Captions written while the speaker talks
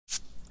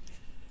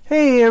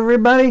Hey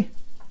everybody,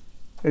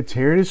 it's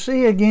Here to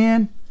See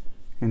again,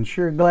 and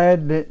sure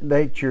glad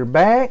that you're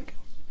back.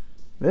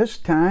 This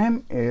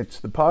time it's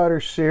the Potter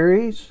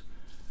series,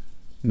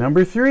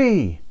 number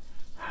 3.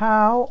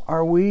 How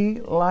are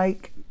we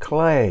like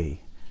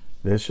clay?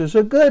 This is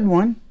a good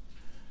one.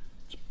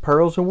 It's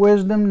pearls of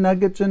wisdom,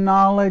 nuggets of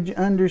knowledge,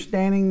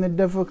 understanding the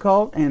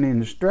difficult, and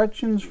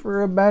instructions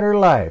for a better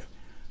life.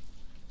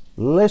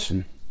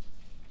 Listen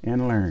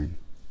and learn.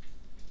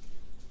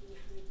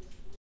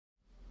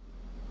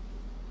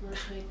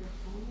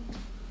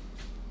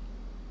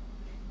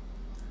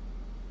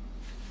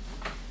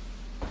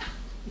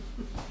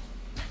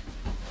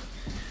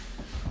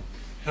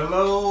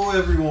 Hello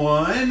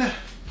everyone,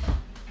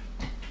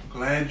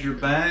 glad you're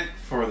back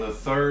for the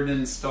third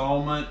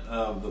installment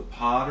of The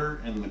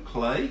Potter and the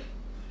Clay,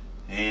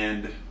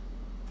 and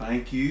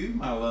thank you,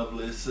 my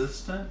lovely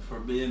assistant, for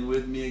being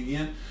with me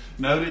again.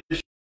 Notice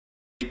your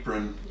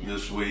apron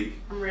this week.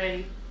 I'm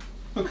ready.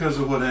 Because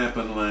of what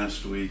happened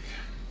last week.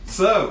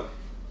 So,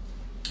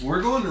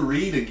 we're going to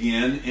read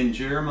again in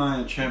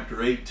Jeremiah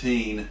chapter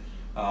 18.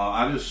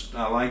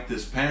 I like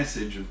this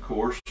passage, of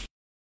course,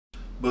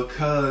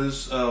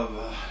 because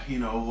of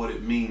what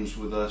it means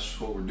with us,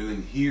 what we're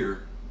doing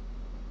here.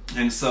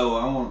 And so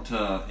I want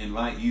to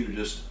invite you to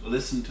just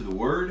listen to the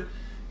word,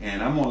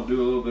 and I'm going to do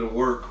a little bit of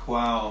work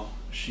while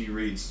she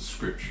reads the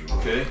scripture,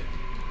 okay?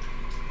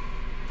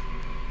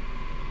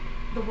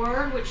 The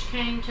word which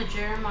came to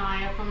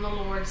Jeremiah from the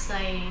Lord,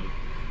 saying,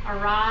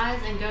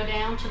 Arise and go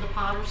down to the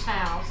potter's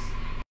house,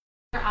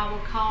 there I will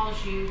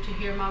cause you to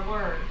hear my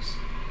words.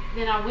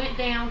 Then I went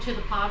down to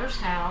the potter's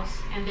house,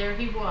 and there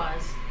he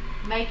was,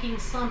 making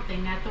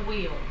something at the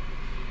wheel.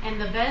 And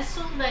the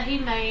vessel that he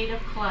made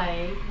of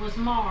clay was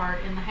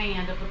marred in the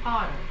hand of the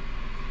potter.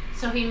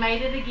 So he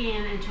made it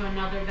again into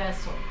another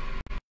vessel,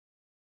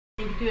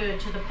 and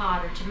good to the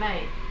potter to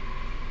make.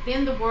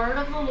 Then the word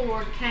of the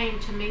Lord came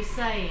to me,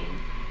 saying,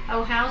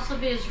 O house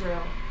of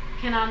Israel,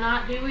 can I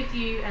not do with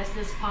you as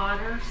this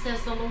potter,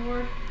 says the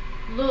Lord?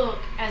 Look,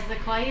 as the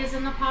clay is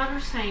in the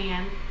potter's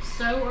hand,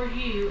 so are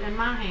you in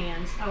my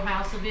hands, O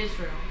house of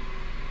Israel.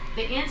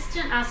 The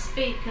instant I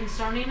speak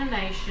concerning a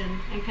nation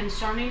and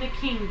concerning a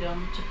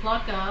kingdom to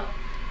pluck up,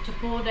 to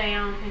pull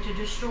down, and to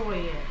destroy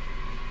it,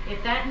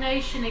 if that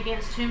nation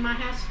against whom I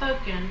have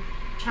spoken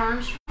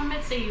turns from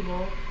its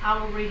evil, I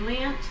will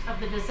relent of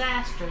the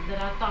disaster that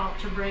I thought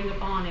to bring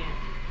upon it.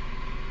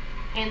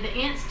 And the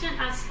instant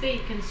I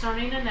speak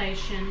concerning a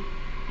nation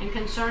and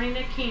concerning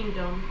a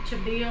kingdom to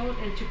build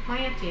and to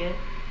plant it,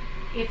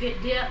 if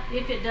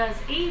it does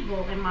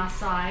evil in my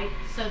sight,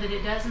 so that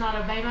it does not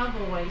obey my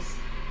voice,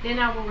 then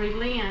I will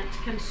relent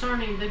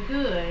concerning the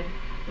good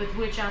with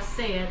which I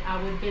said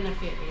I would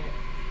benefit it.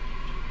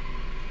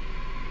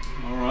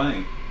 All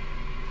right.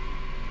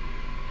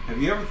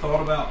 Have you ever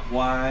thought about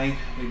why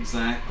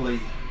exactly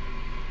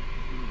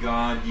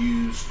God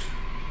used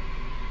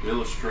the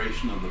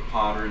illustration of the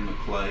potter and the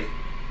clay?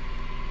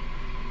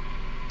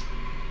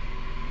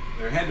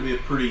 There had to be a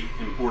pretty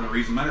important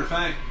reason. Matter of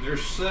fact,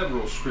 there's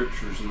several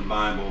scriptures in the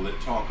Bible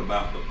that talk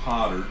about the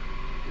potter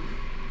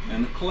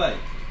and the clay.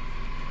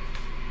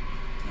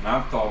 And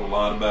I've thought a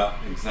lot about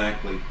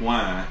exactly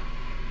why.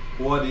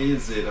 What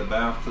is it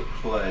about the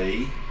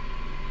clay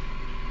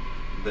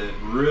that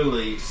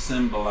really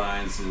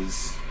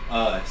symbolizes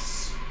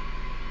us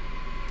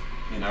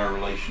in our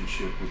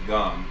relationship with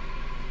God?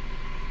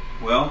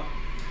 Well,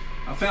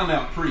 I found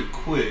out pretty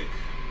quick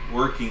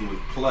working with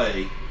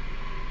clay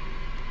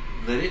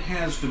that it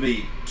has to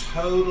be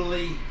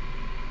totally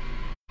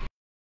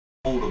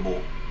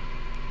moldable.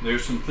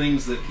 There's some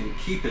things that can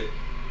keep it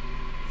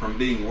from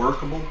being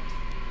workable,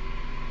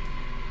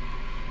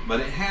 but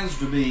it has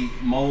to be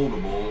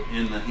moldable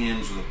in the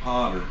hands of the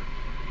potter.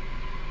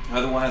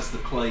 Otherwise the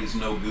clay is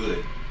no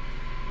good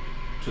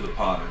to the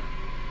potter.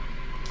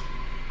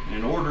 And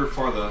in order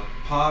for the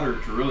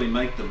potter to really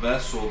make the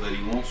vessel that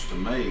he wants to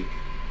make,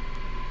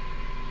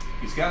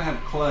 he's got to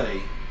have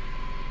clay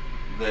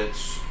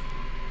that's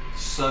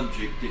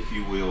subject, if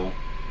you will,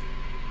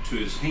 to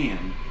his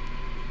hand,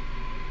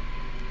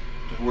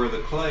 to where the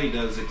clay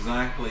does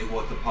exactly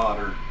what the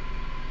potter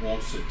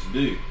wants it to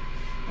do.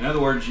 In other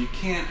words, you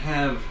can't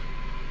have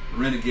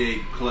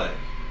renegade clay,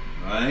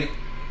 right?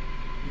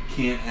 You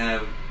can't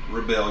have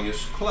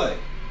rebellious clay.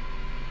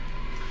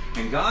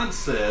 And God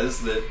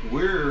says that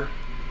we're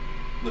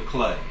the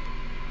clay.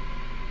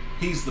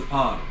 He's the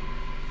potter.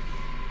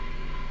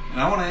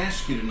 And I want to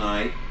ask you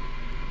tonight,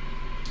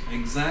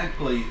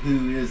 exactly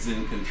who is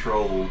in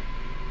control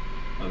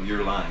of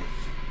your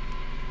life?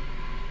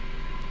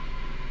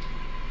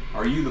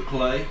 Are you the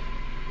clay,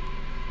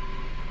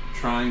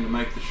 trying to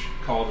make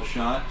call the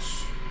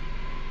shots?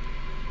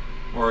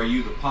 Or are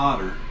you the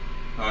potter,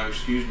 are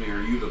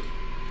you the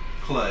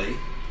clay,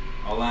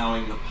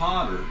 allowing the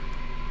potter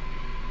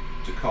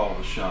to call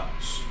the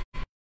shots?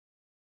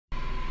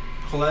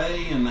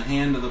 Clay in the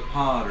hand of the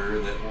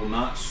potter that will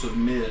not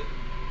submit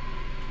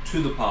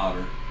to the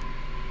potter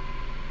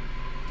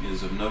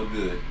is of no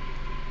good,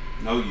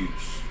 no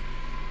use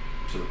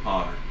to the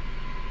potter.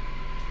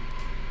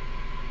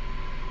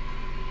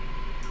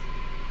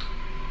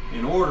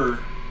 In order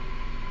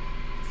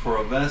for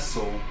a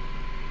vessel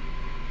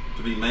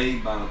to be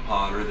made by the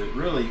potter that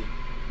really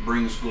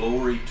brings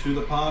glory to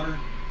the potter,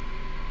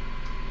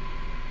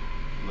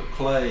 the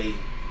clay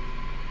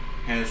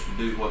has to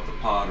do what the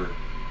potter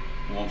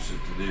wants it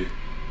to do.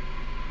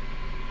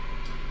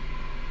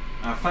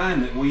 I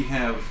find that we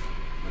have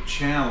a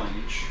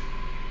challenge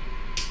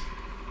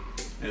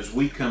as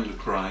we come to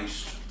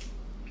Christ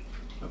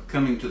of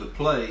coming to the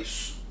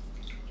place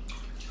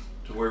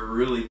to where we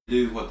really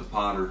do what the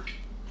potter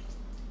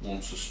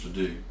wants us to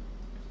do.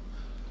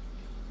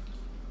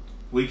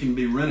 We can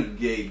be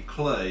renegade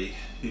clay,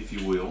 if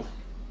you will,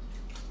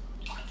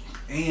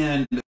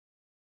 and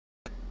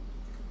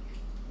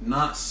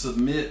not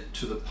submit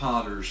to the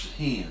potter's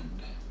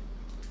hand.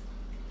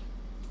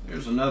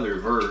 There's another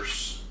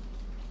verse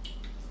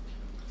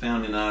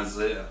found in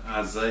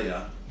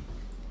Isaiah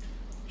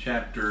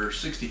chapter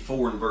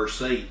 64 and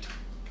verse 8.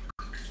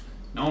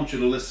 Now I want you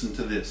to listen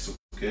to this,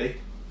 okay?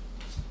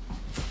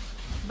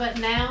 But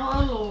now,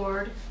 O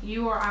Lord,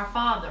 you are our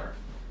Father.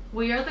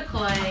 We are the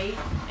clay,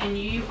 and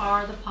you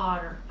are the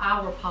potter,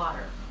 our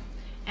potter.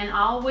 And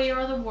all we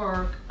are the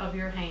work of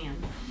your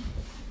hand.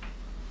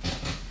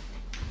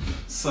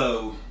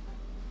 So,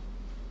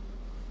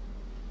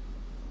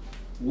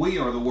 we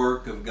are the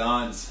work of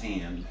God's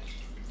hand.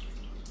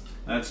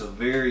 That's a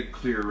very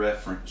clear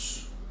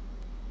reference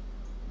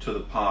to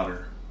the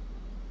potter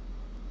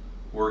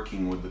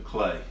working with the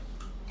clay.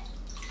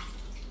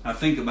 I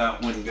think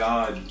about when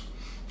God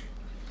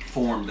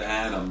formed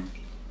Adam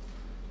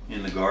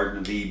in the Garden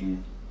of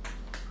Eden,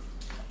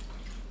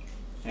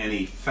 and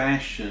he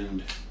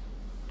fashioned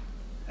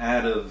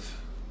out of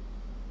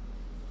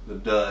the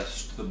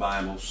dust, the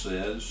Bible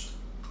says,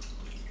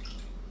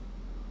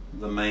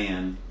 the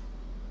man.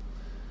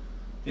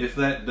 If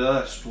that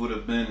dust would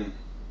have been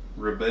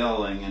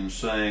rebelling and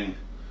saying,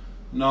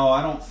 no,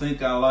 I don't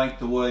think I like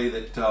the way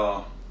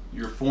that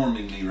you're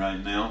forming me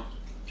right now,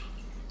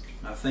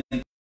 I think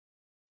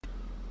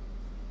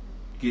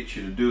get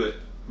you to do it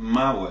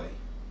my way,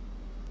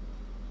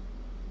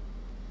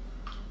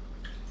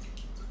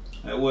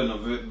 that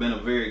wouldn't have been a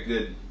very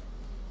good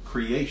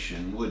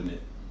creation, wouldn't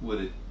it?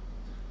 Would it?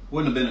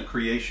 Wouldn't have been a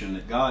creation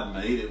that God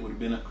made. It would have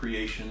been a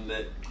creation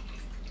that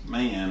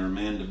man, or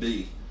man to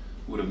be,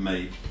 would have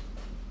made.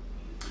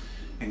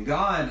 And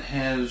God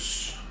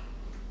has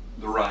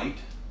the right,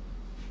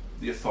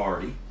 the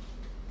authority,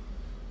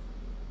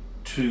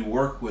 to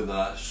work with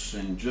us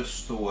in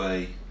just the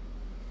way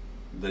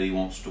that he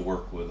wants to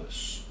work with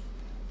us.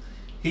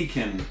 He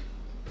can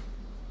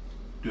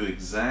do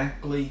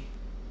exactly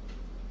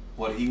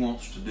what he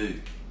wants to do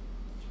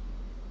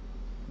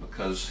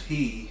because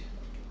he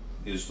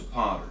is the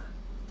potter.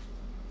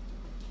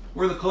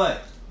 We're the clay.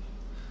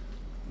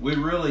 We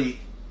really,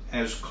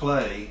 as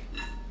clay,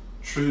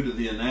 true to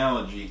the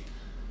analogy,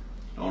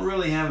 don't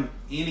really have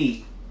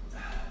any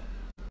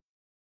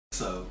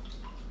so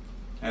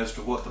as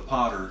to what the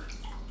potter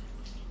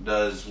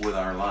does with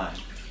our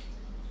life.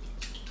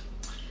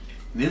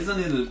 And isn't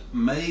it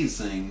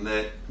amazing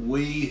that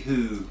we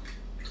who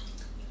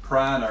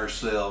pride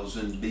ourselves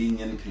in being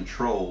in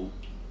control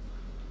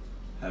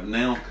have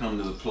now come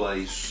to the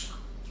place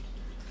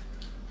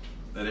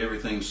that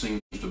everything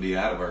seems to be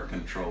out of our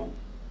control?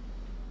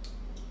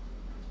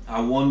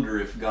 I wonder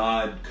if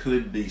God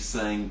could be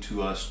saying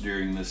to us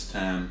during this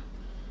time,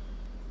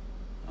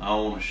 I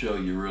want to show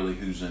you really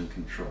who's in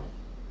control.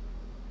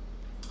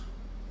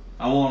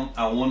 I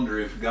wonder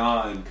if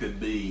God could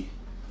be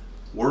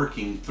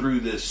working through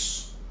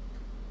this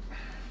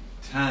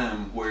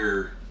time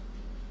where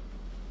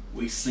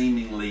we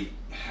seemingly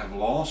have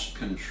lost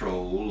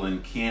control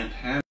and can't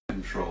have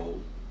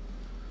control,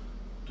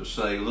 to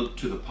say, look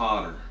to the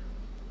potter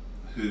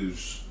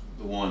who's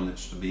the one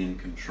that's to be in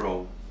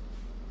control.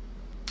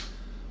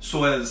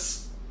 So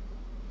as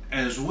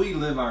we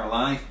live our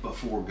life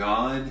before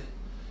God,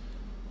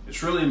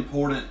 it's really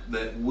important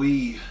that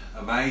we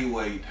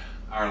evaluate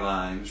our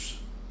lives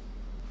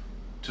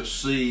to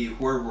see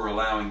where we're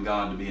allowing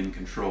God to be in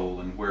control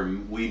and where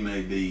we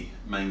may be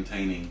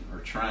maintaining or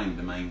trying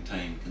to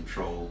maintain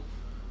control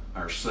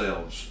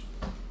ourselves.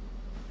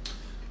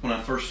 When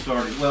I first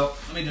started, well,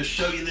 let me just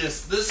show you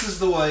this. This is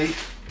the way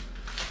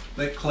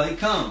that clay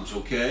comes,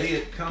 okay?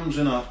 It comes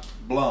in a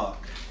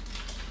block.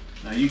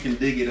 Now you can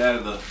dig it out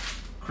of the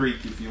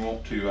creek if you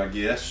want to, I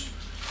guess,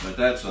 but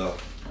that's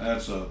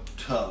a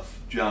tough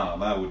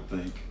job, I would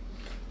think.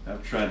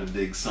 I've tried to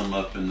dig some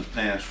up in the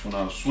past when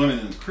I was swimming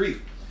in the creek.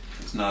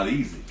 It's not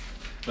easy.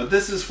 But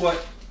this is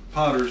what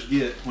potters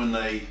get when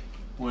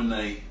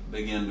they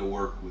begin to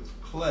work with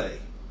clay.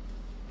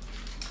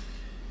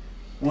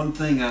 One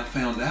thing I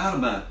found out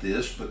about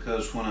this,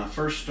 because when I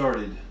first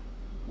started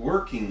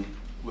working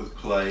with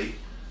clay,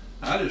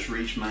 I just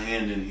reached my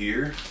hand in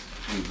here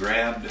and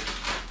grabbed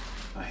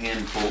a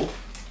handful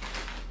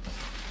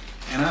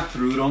and I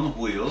threw it on the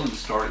wheel and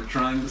started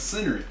trying to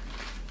center it.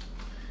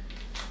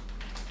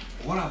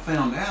 What I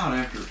found out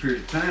after a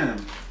period of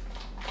time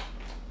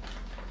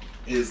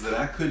is that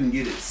I couldn't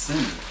get it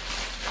centered.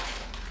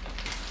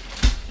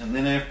 And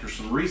then after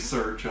some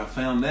research, I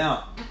found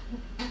out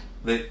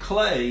that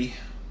clay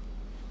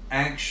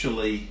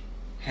actually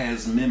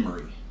has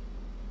memory.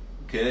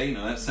 Okay,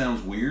 now that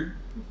sounds weird,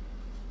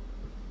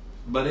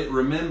 but it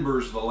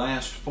remembers the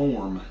last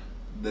form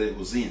that it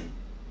was in.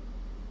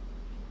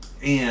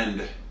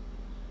 And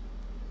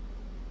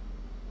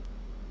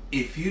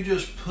if you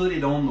just put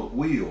it on the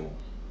wheel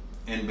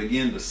and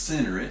begin to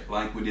center it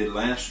like we did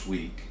last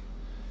week,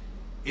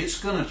 it's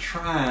going to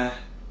try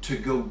to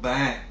go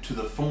back to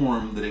the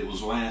form that it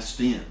was last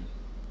in.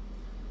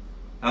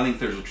 I think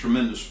there's a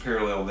tremendous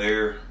parallel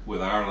there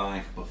with our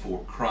life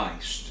before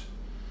Christ.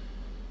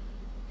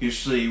 You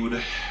see,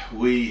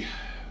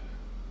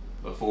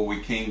 before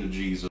we came to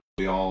Jesus,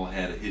 we all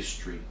had a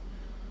history.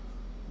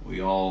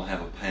 We all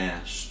have a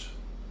past.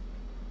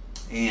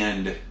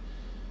 And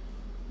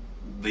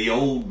the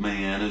old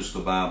man, as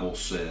the Bible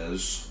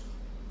says,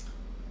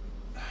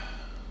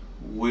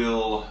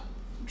 will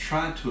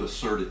try to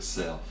assert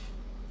itself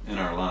in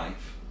our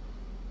life.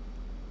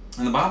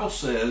 And the Bible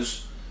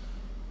says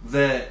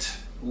that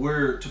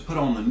we're to put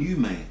on the new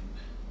man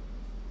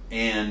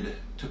and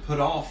to put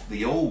off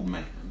the old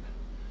man.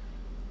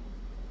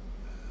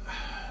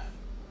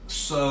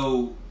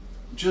 So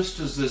just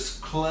as this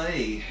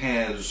clay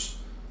has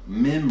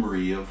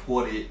memory of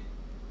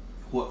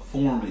what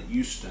form it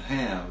used to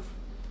have,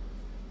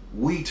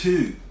 we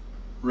too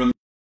remember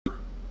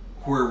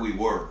where we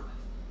were.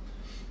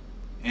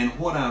 And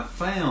what I've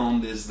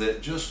found is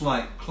that just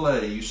like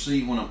clay, you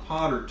see when a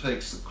potter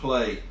takes the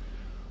clay,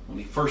 when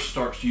he first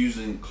starts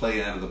using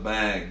clay out of the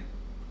bag,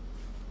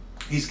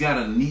 he's got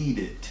to knead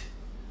it.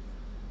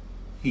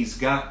 He's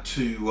got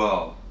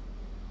to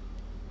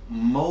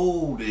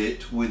mold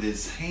it with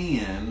his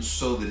hands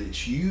so that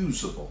it's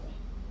usable.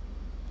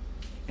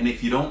 And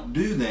if you don't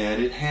do that,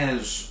 it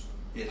has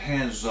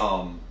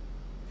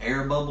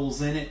air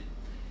bubbles in it,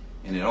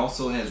 and it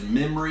also has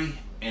memory,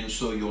 and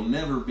so you'll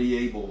never be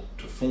able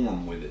to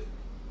form with it.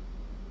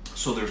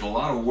 So there's a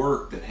lot of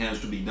work that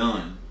has to be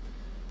done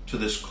to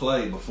this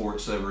clay before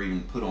it's ever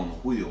even put on the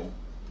wheel.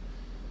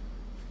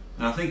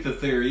 And I think that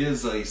there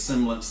is a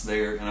semblance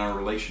there in our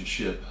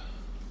relationship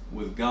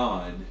with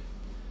God.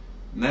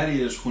 And that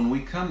is, when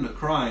we come to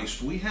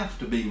Christ, we have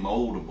to be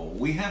moldable.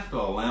 We have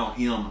to allow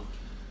Him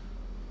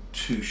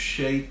to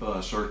shape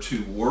us or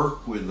to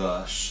work with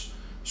us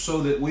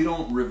so that we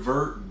don't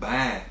revert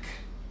back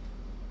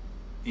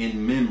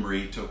in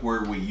memory to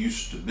where we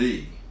used to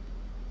be.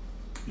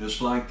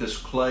 Just like this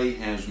clay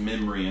has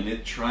memory and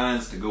it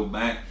tries to go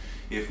back.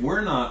 If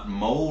we're not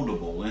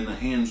moldable in the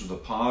hands of the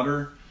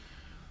potter,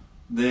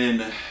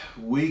 then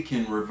we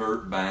can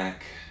revert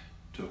back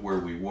to where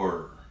we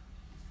were.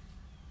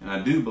 And I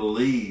do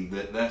believe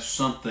that that's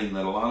something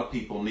that a lot of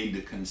people need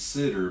to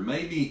consider.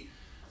 Maybe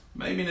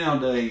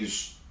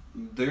nowadays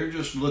they're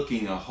just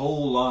looking a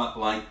whole lot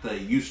like they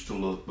used to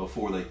look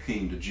before they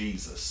came to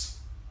Jesus.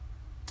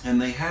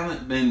 And they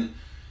haven't been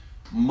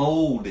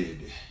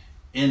molded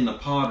in the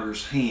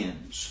potter's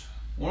hands.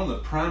 One of the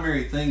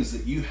primary things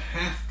that you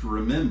have to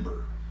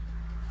remember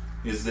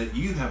is that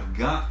you have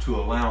got to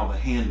allow the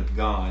hand of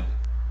God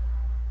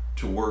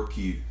to work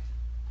you.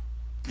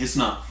 It's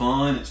not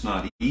fun, it's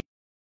not easy.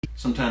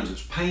 Sometimes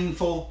it's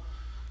painful.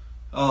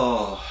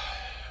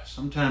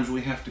 Sometimes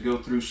we have to go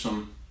through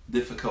some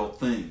difficult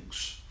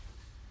things.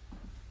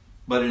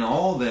 But in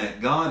all that,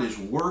 God is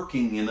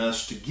working in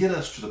us to get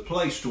us to the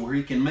place to where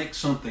He can make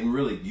something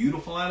really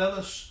beautiful out of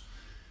us.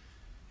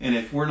 And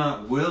if we're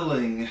not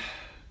willing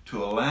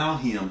to allow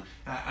Him,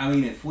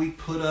 if we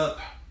put up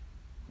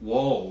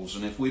walls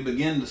and if we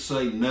begin to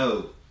say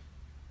no,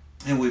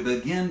 and we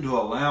begin to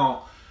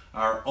allow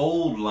our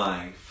old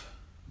life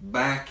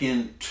back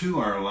into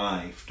our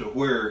life to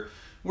where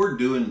we're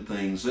doing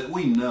things that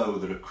we know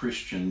that a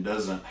Christian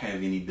doesn't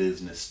have any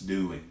business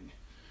doing,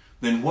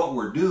 then what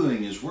we're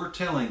doing is we're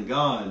telling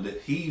God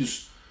that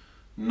He's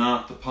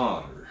not the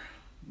potter,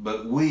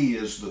 but we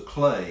as the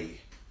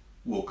clay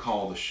will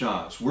call the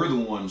shots. We're the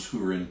ones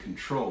who are in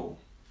control.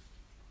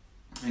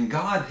 And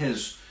God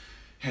has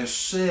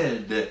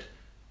said that,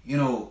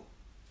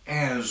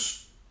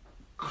 as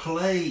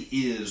clay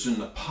is in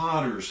the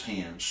potter's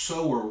hand,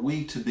 so are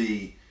we to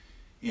be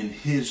in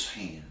His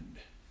hand.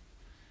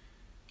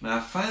 And I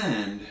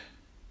find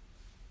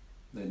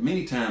that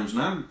many times,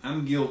 and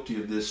I'm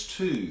guilty of this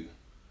too,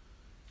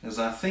 as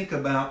I think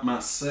about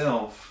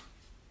myself,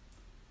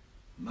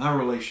 my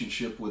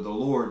relationship with the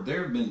Lord,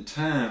 there have been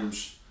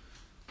times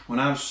when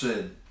I've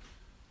said,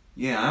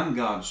 yeah, I'm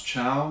God's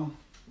child,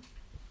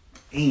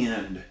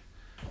 and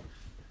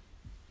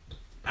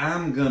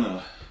I'm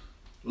gonna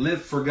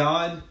live for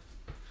God,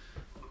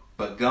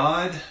 but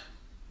God,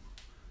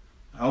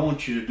 I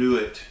want you to do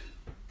it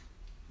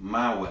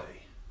my way.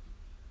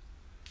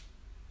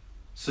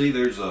 See,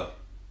 there's a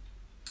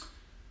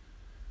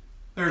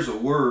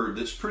word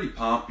that's pretty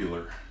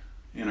popular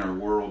in our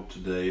world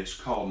today. It's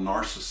called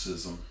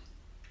narcissism.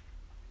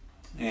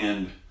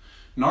 And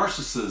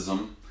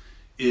narcissism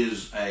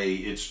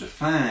it's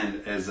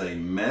defined as a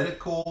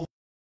medical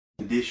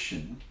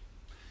condition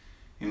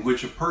in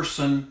which a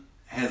person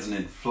has an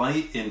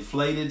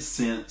inflated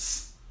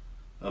sense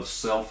of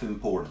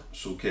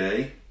self-importance,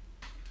 okay?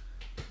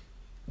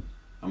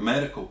 a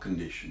medical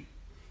condition.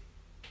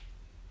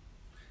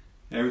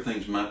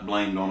 Everything's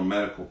blamed on a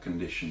medical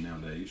condition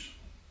nowadays.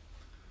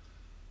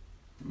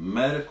 A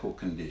medical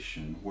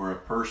condition where a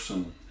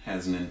person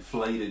has an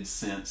inflated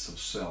sense of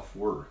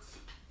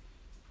self-worth.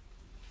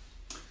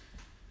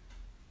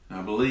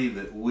 I believe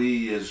that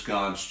we as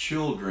God's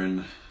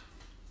children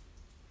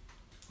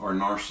are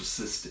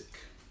narcissistic.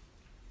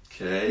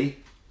 Okay?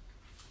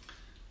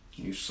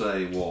 You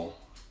say, well,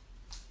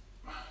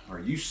 are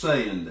you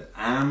saying that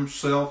I'm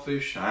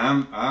selfish?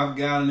 I've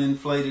got an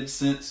inflated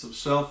sense of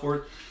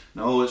self-worth?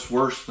 No, it's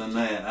worse than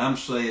that. I'm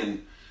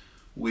saying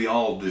we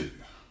all do.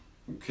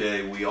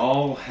 Okay? We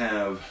all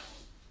have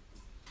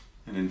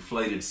an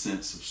inflated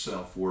sense of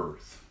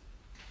self-worth.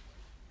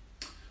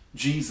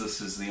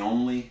 Jesus is the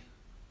only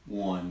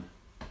one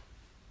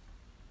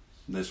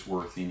that's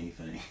worth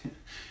anything.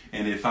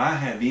 And if I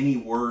have any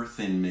worth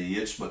in me,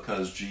 it's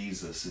because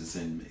Jesus is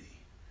in me.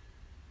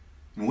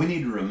 And we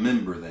need to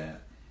remember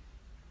that.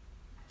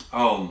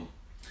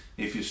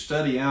 If you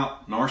study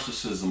out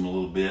narcissism a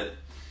little bit,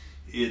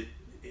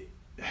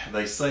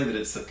 they say that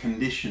it's a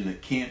condition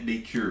that can't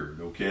be cured,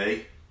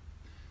 okay?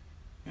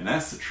 And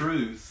that's the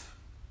truth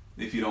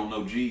if you don't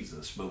know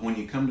Jesus. But when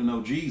you come to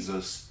know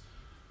Jesus,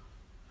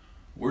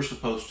 we're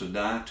supposed to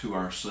die to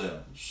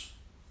ourselves,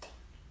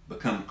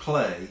 become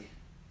clay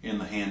in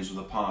the hands of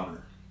the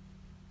potter.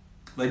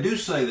 They do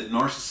say that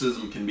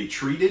narcissism can be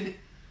treated,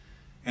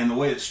 and the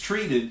way it's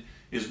treated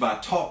is by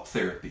talk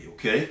therapy,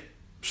 okay?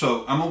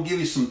 So I'm going to give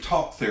you some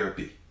talk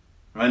therapy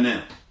right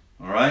now,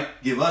 all right?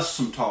 Give us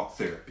some talk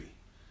therapy.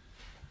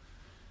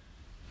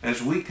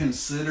 As we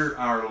consider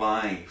our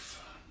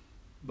life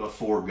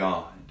before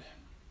God,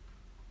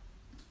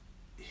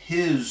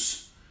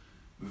 His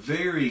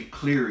very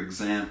clear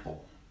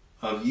example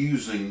of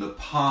using the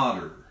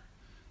potter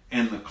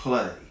and the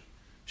clay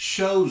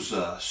shows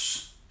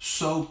us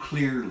so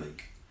clearly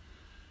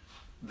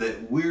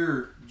that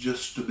we're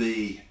just to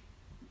be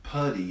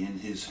putty in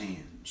His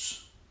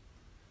hands.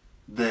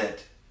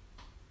 That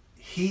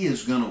He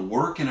is going to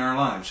work in our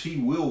lives. He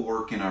will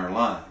work in our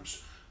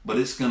lives. But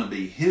it's going to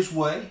be His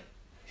way,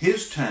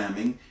 His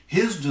timing,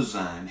 His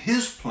design,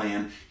 His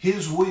plan,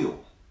 His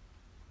will.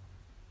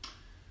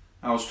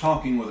 I was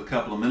talking with a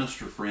couple of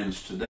minister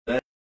friends today.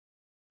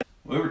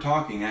 We were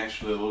talking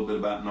actually a little bit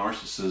about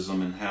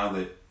narcissism and how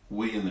that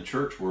we in the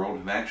church world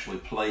have actually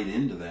played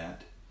into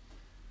that.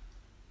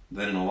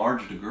 That in a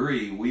large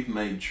degree we've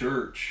made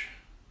church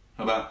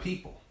about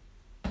people.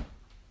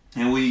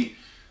 And we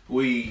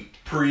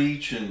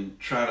preach and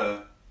try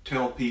to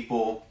tell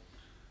people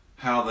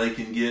how they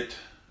can get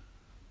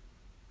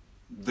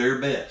their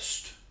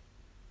best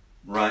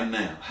right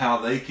now. How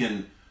they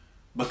can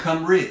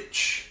become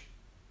rich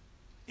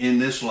in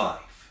this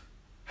life.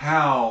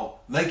 How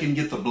they can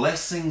get the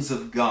blessings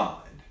of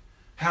God.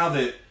 How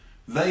that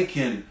they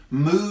can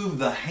move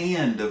the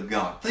hand of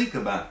God. Think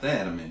about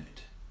that a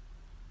minute.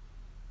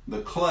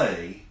 The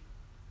clay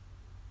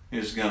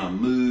is going to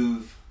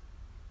move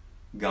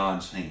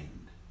God's hand.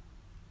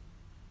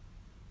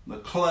 The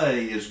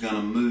clay is going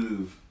to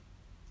move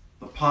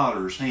the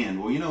potter's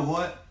hand. Well, you know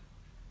what?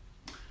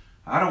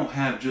 I don't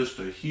have just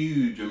a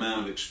huge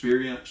amount of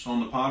experience on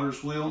the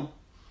potter's wheel,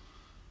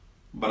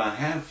 but I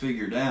have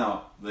figured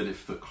out that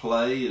if the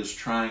clay is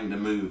trying to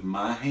move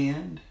my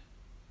hand,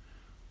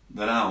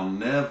 that I'll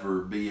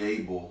never be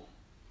able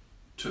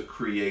to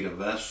create a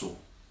vessel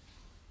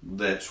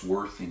that's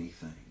worth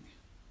anything.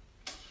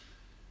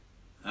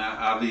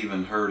 I've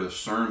even heard a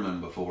sermon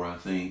before, I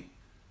think,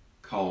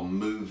 called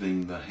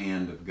Moving the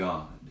Hand of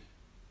God.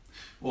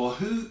 Well,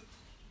 who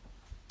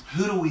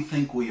do we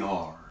think we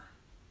are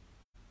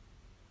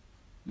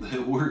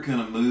that we're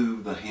going to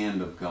move the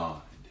hand of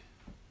God?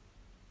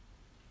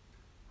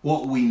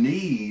 What we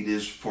need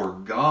is for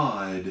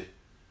God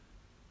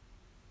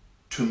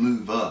to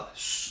move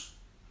us,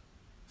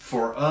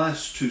 for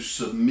us to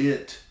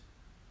submit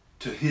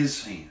to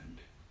His hand.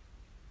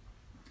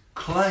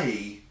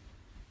 Clay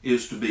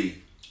is to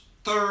be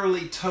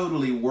thoroughly,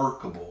 totally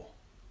workable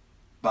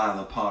by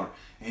the potter.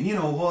 And you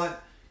know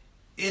what?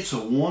 It's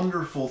a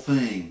wonderful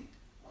thing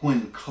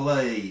when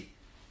clay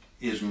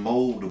is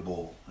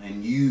moldable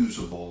and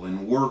usable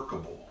and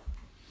workable.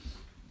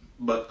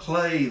 But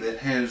clay that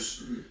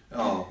has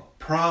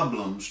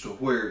problems to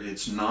where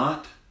it's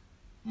not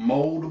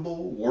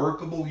moldable,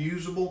 workable,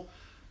 usable,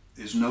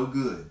 is no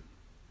good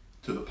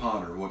to the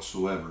potter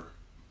whatsoever.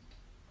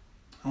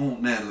 I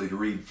want Natalie to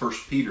read 1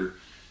 Peter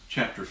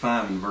chapter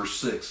 5 and verse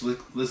 6.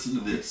 Listen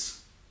to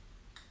this.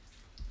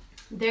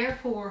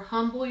 Therefore,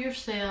 humble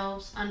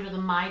yourselves under the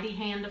mighty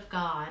hand of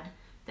God,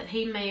 that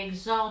He may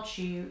exalt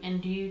you in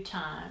due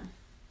time.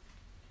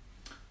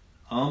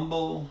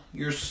 Humble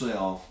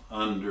yourself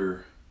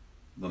under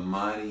the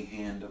mighty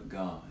hand of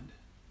God.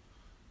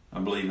 I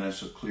believe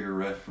that's a clear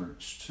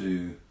reference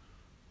to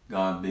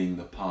God being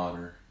the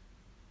potter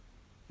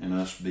and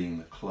us being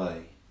the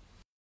clay.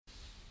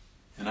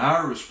 And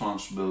our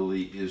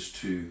responsibility is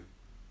to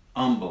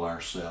humble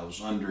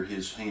ourselves under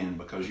His hand,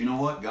 because you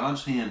know what?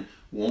 God's hand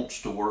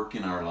wants to work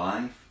in our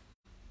life.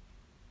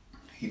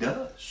 He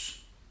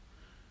does.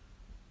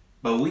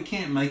 But we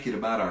can't make it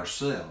about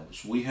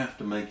ourselves. We have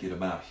to make it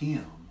about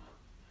Him.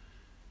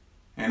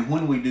 And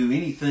when we do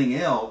anything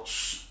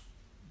else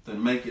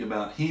than make it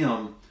about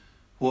Him,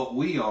 what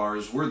we are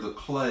is we're the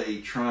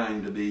clay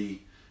trying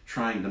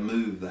to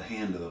move the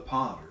hand of the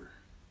potter.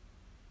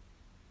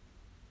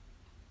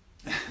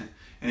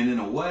 And in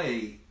a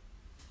way,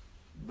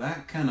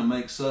 that kind of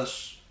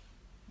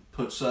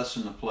puts us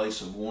in the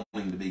place of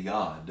wanting to be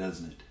God,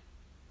 doesn't it?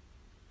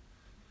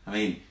 I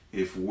mean,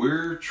 if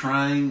we're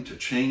trying to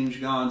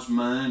change God's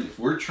mind, if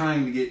we're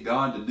trying to get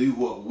God to do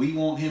what we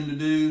want Him to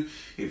do,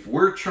 if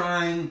we're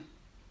trying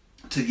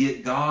to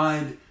get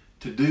God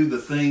to do the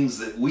things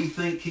that we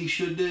think He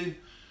should do,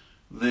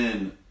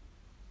 then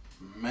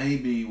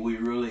maybe we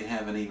really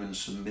haven't even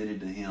submitted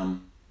to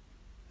Him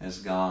as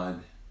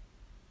God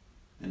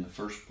in the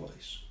first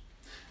place.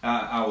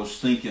 I was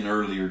thinking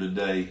earlier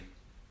today,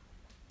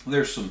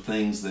 there's some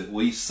things that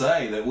we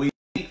say, that we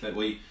think, that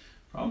we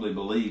probably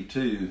believe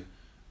too,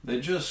 they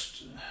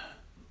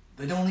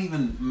don't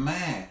even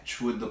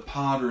match with the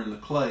potter and the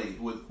clay,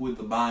 with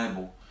the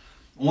Bible.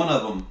 One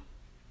of them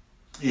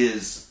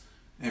is,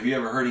 have you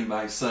ever heard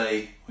anybody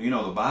say, well, you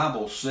know, the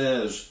Bible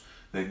says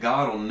that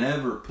God will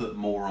never put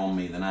more on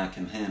me than I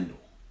can handle.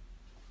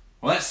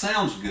 Well, that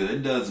sounds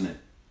good, doesn't it?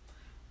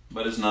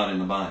 But it's not in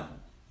the Bible.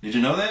 Did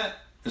you know that?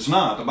 It's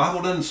not. The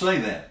Bible doesn't say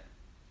that.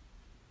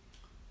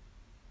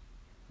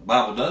 The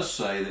Bible does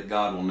say that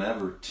God will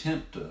never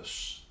tempt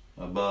us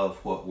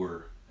above what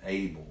we're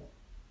able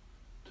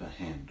to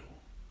handle.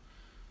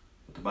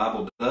 But the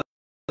Bible does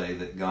say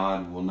that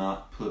God will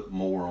not put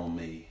more on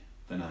me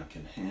than I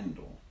can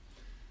handle.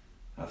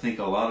 I think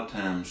a lot of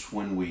times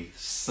when we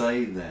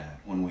say that,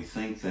 when we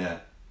think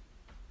that,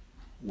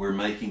 we're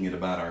making it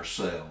about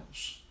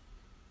ourselves.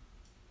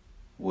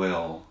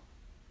 Well,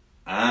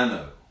 I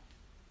know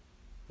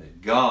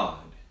that God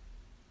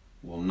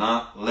will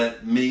not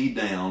let me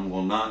down,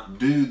 will not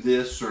do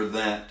this or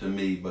that to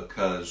me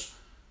because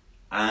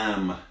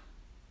I'm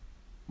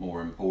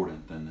more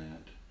important than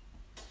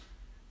that.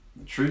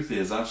 The truth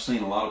is, I've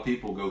seen a lot of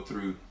people go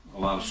through a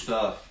lot of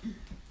stuff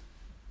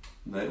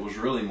that was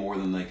really more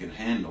than they could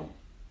handle.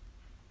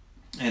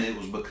 And it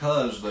was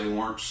because they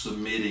weren't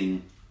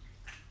submitting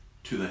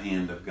to the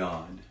hand of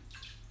God.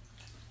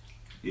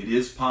 It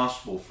is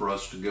possible for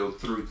us to go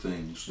through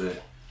things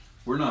that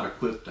we're not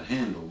equipped to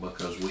handle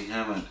because we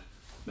haven't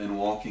been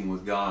walking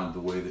with God the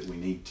way that we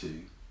need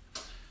to.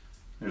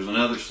 There's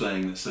another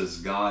saying that says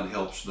God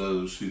helps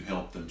those who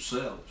help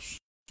themselves.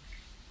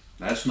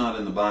 That's not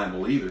in the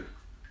Bible either.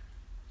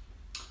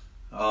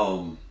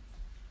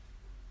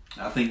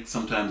 I think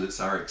sometimes it's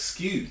our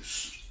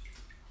excuse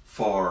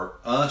for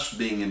us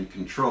being in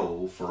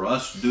control, for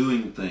us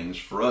doing things,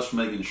 for us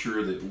making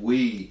sure that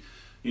we,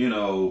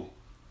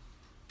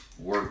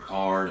 work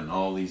hard and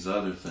all these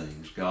other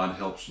things. God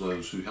helps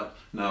those who help.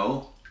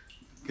 No,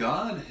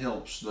 God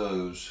helps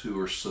those who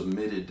are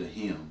submitted to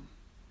Him,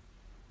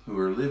 who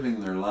are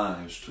living their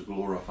lives to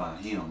glorify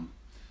Him.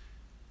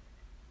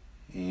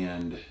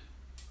 And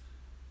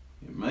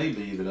it may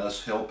be that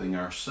us helping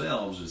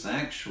ourselves is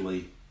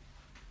actually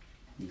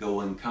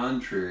going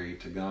contrary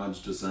to God's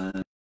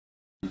design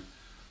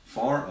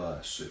for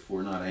us if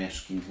we're not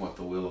asking what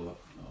the will of the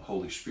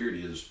Holy Spirit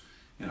is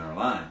in our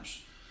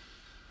lives.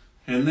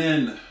 And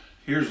then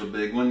here's a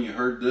big one. You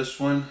heard this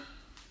one.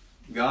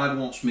 God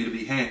wants me to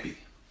be happy.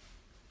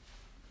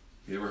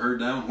 You ever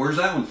heard that one? Where's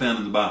that one found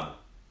in the Bible?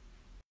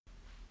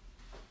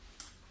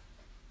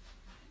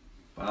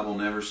 The Bible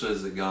never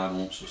says that God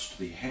wants us to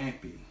be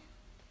happy.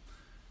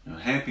 Now,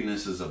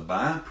 happiness is a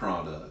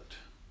byproduct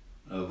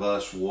of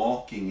us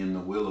walking in the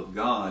will of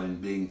God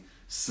and being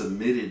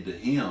submitted to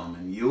Him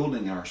and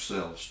yielding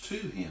ourselves to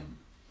Him.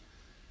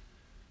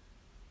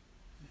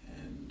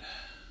 And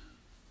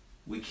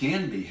we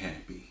can be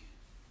happy.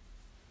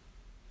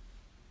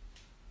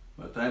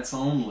 But that's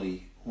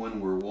only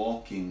when we're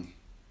walking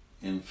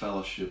in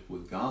fellowship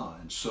with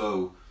God.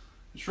 So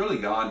it's really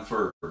God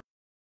first, for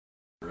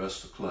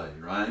us the clay,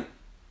 right?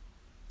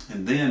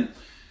 And then,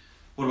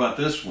 what about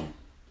this one?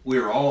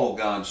 We're all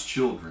God's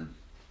children.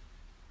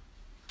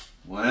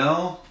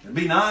 Well, it'd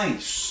be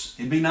nice.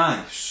 It'd be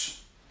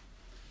nice.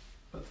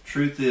 But the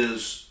truth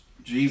is,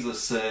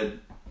 Jesus said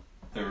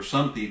there were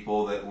some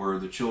people that were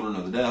the children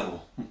of the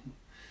devil.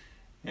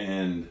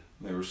 And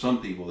there were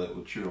some people that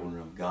were children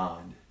of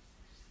God.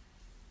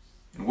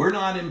 And we're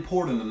not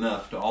important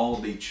enough to all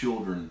be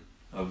children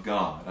of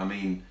God. I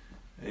mean,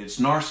 it's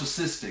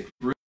narcissistic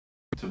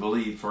to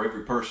believe, for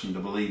every person to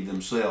believe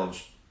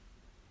themselves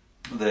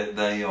that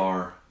they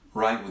are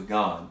right with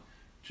God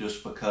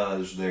just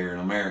because they're an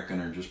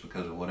American or just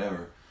because of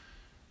whatever.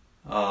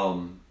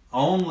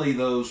 Only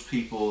those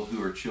people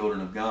who are children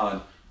of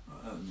God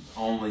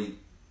only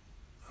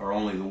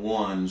the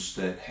ones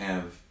that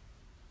have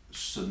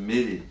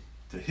submitted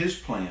to His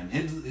plan,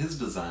 His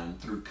design,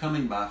 through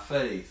coming by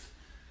faith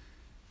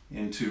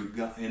into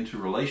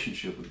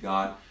relationship with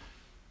God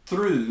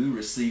through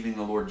receiving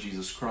the Lord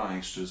Jesus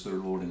Christ as their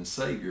Lord and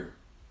Savior.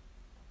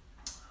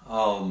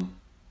 I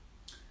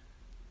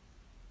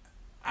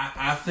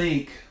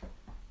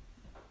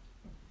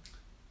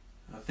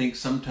think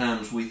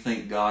sometimes we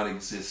think God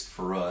exists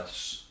for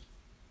us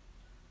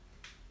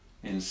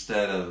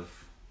instead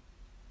of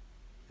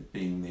it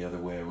being the other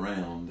way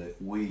around,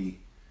 that we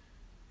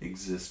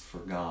exist for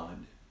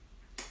God.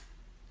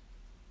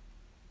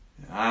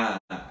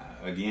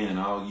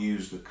 I'll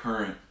use the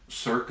current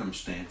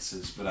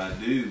circumstances, but I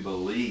do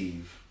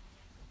believe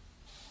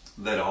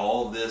that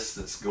all this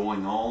that's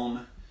going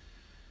on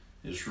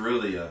is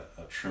really a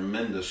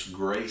tremendous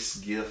grace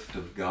gift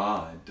of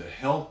God to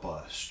help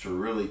us to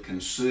really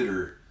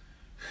consider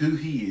who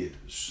He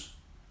is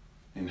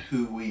and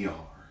who we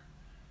are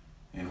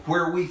and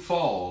where we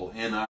fall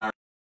in our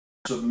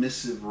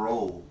submissive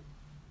role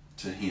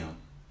to Him.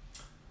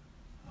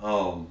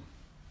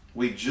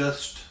 We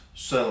just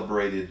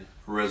celebrated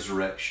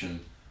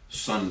Resurrection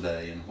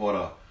Sunday, and what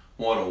a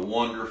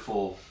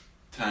wonderful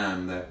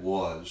time that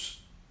was.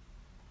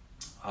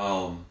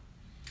 I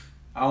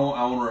want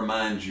to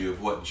remind you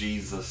of what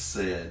Jesus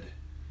said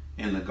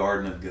in the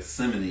Garden of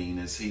Gethsemane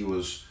as He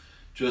was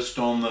just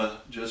on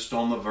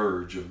the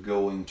verge of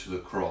going to the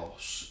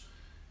cross.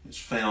 It's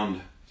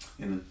found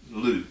in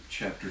Luke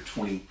chapter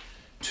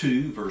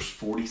 22, verse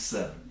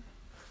 47.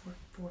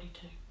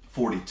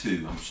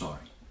 42, I'm sorry.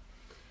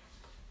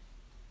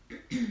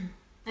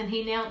 And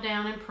He knelt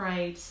down and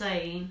prayed,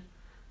 saying,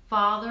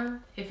 Father,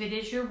 if it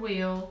is your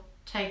will,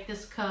 take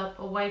this cup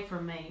away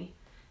from me.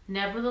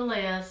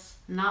 Nevertheless,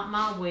 not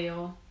my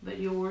will, but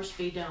yours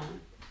be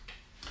done.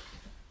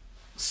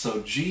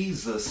 So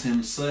Jesus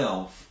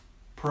Himself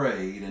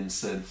prayed and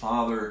said,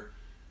 Father,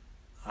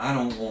 I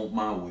don't want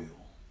my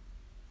will.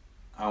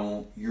 I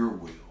want your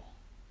will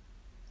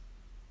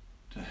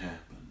to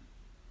happen.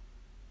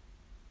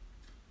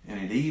 And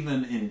it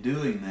even in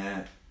doing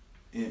that,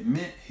 it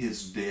meant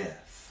His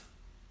death.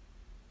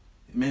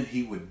 It meant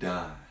He would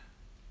die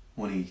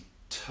when He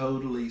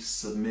totally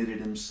submitted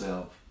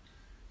Himself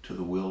to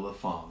the will of the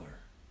Father.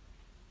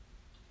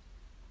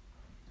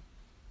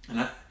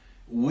 And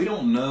we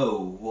don't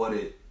know what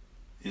it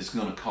is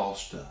going to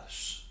cost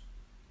us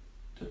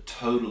to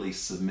totally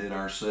submit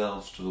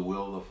ourselves to the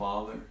will of the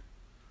Father.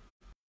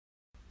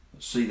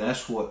 But see,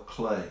 that's what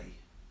clay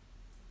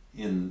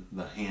in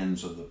the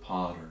hands of the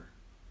potter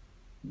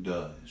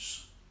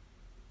does.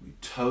 We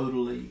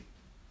totally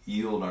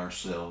yield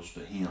ourselves to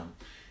Him.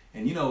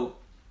 And you know,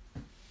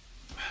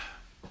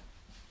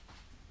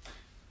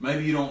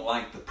 maybe you don't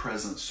like the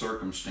present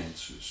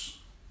circumstances,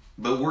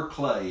 but we're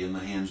clay in the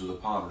hands of the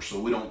potter,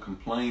 so we don't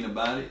complain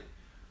about it.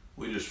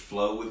 We just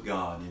flow with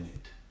God in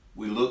it.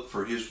 We look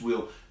for His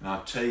will. And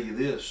I'll tell you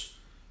this,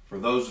 for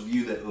those of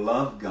you that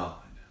love God,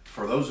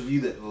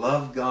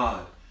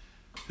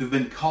 who've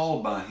been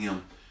called by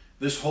Him,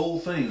 this whole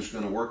thing is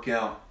going to work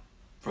out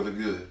for the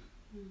good.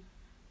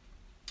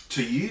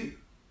 To you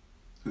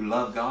who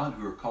love God,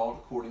 who are called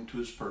according to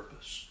His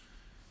purpose.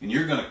 And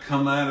you're going to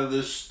come out of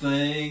this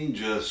thing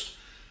just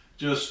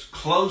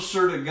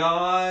closer to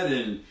God,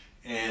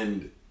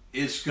 and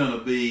it's going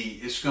to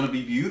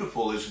be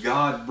beautiful as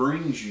God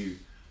brings you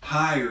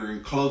higher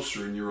and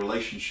closer in your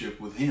relationship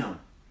with Him.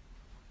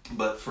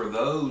 But for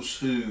those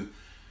who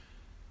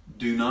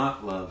do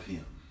not love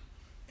Him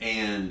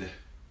and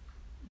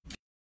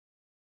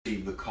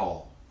receive the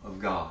call of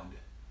God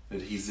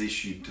that He's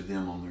issued to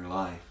them on their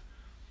life,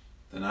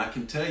 then I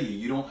can tell you,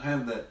 you don't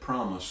have that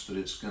promise that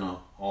it's going to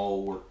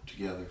all work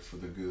together for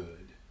the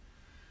good.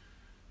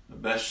 The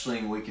best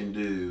thing we can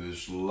do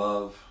is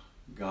love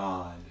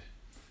God,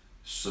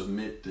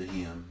 submit to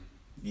Him,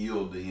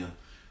 yield to Him.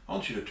 I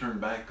want you to turn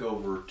back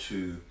over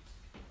to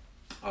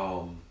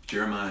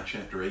Jeremiah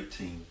chapter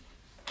 18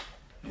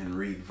 and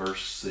read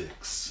verse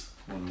 6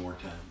 one more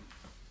time.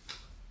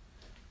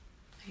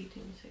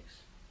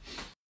 18:6.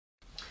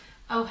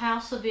 O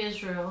house of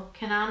Israel,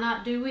 can I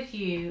not do with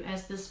you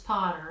as this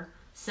potter,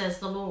 says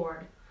the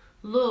Lord?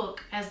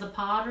 Look, as the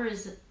clay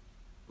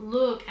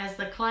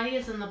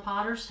is in the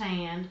potter's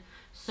hand,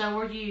 so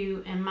are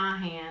you in my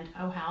hand,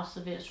 O house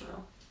of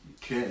Israel.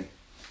 Okay,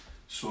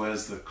 so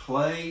as the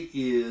clay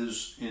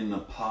is in the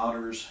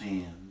potter's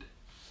hand,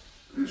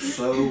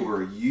 so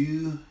are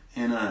you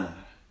and I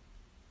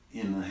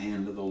in the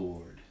hand of the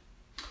Lord.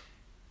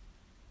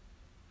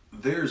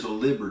 There's a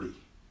liberty,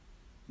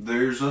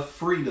 there's a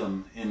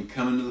freedom in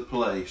coming to the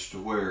place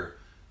to where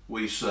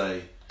we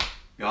say,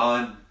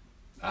 God,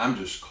 I'm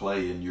just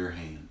clay in your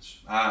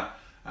hands.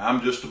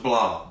 I'm just a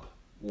blob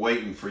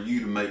waiting for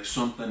you to make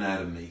something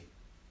out of me.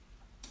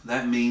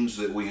 That means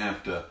that we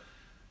have to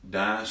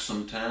die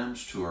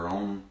sometimes to our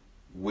own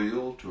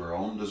will, to our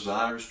own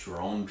desires, to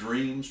our own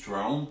dreams, to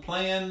our own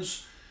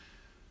plans.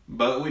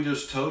 But we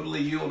just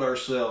totally yield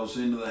ourselves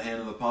into the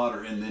hand of the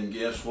potter. And then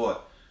guess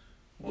what?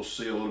 We'll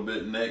see a little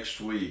bit next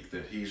week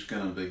that He's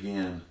going to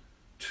begin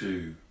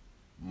to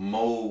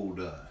mold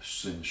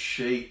us and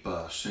shape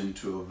us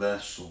into a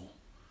vessel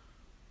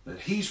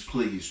that He's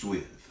pleased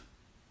with.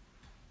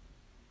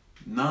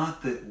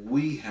 Not that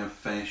we have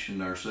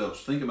fashioned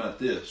ourselves. Think about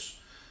this.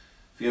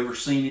 Have you ever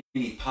seen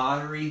any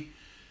pottery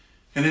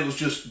and it was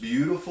just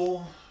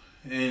beautiful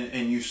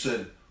and you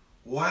said,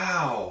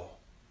 wow,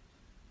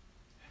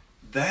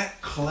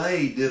 that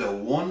clay did a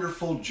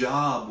wonderful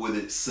job with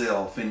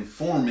itself in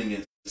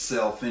forming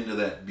itself into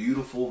that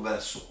beautiful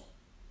vessel.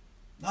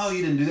 No,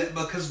 you didn't do that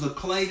because the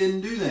clay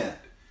didn't do that.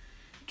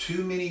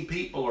 Too many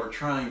people are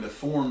trying to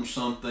form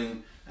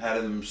something out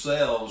of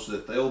themselves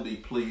that they'll be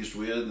pleased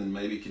with and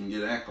maybe can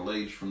get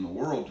accolades from the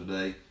world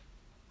today.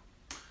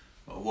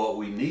 But what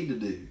we need to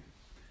do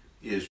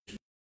is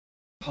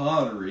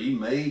pottery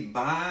made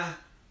by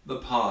the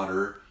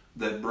potter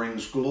that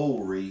brings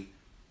glory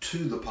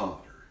to the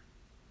potter.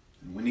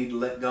 And we need to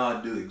let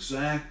God do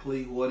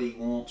exactly what He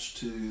wants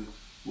to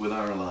with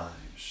our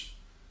lives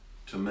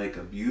to make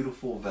a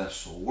beautiful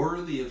vessel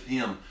worthy of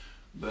Him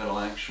that'll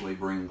actually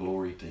bring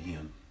glory to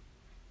Him.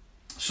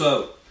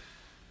 So,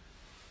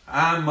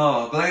 I'm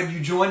glad you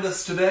joined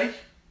us today,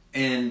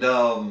 and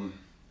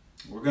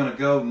we're going to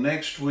go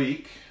next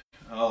week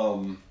a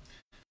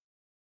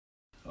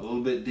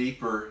little bit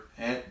deeper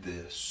at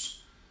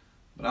this.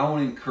 But I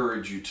want to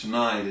encourage you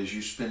tonight as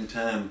you spend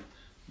time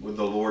with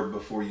the Lord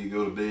before you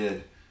go to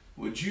bed.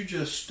 Would you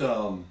just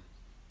affirm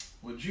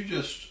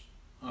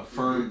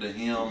to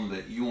Him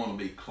that you want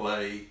to be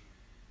clay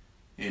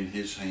in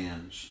His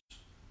hands,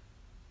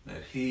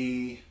 that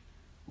He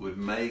would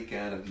make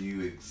out of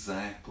you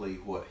exactly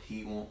what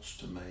He wants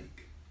to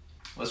make.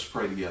 Let's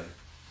pray together.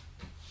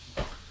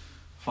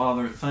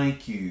 Father,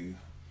 thank you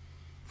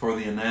for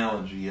the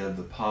analogy of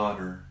the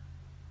potter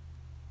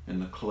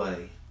and the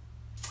clay.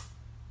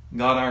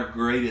 God, our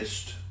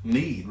greatest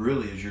need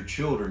really as your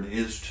children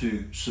is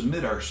to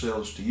submit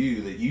ourselves to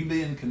you, that you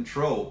be in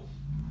control,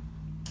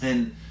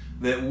 and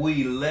that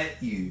we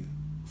let you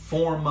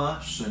form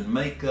us and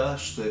make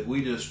us, that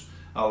we just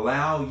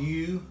allow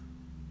you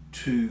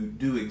to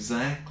do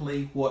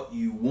exactly what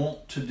you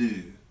want to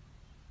do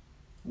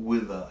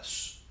with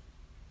us.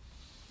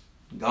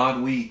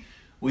 God, we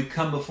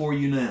come before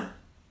you now.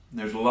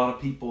 There's a lot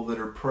of people that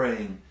are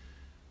praying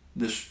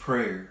this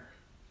prayer.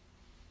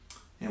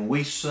 And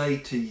we say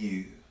to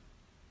you,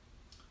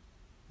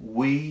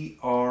 we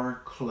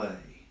are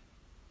clay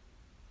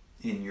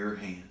in your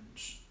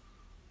hands.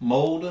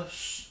 Mold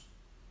us,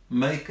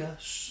 make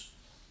us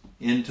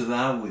into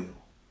thy will.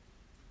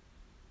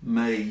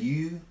 May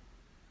you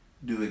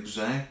do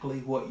exactly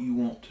what you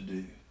want to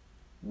do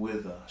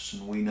with us.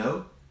 And we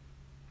know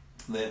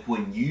that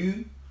when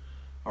you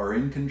are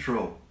in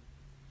control,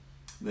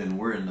 then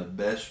we're in the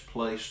best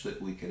place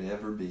that we could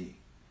ever be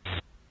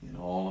in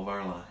all of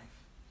our life.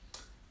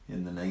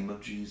 In the name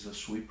of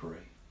Jesus we pray.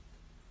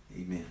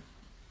 Amen.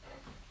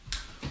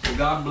 Well,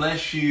 God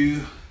bless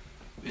you.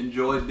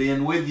 Enjoyed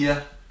being with you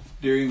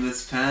during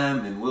this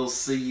time, and we'll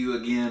see you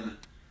again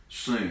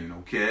soon,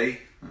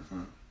 okay?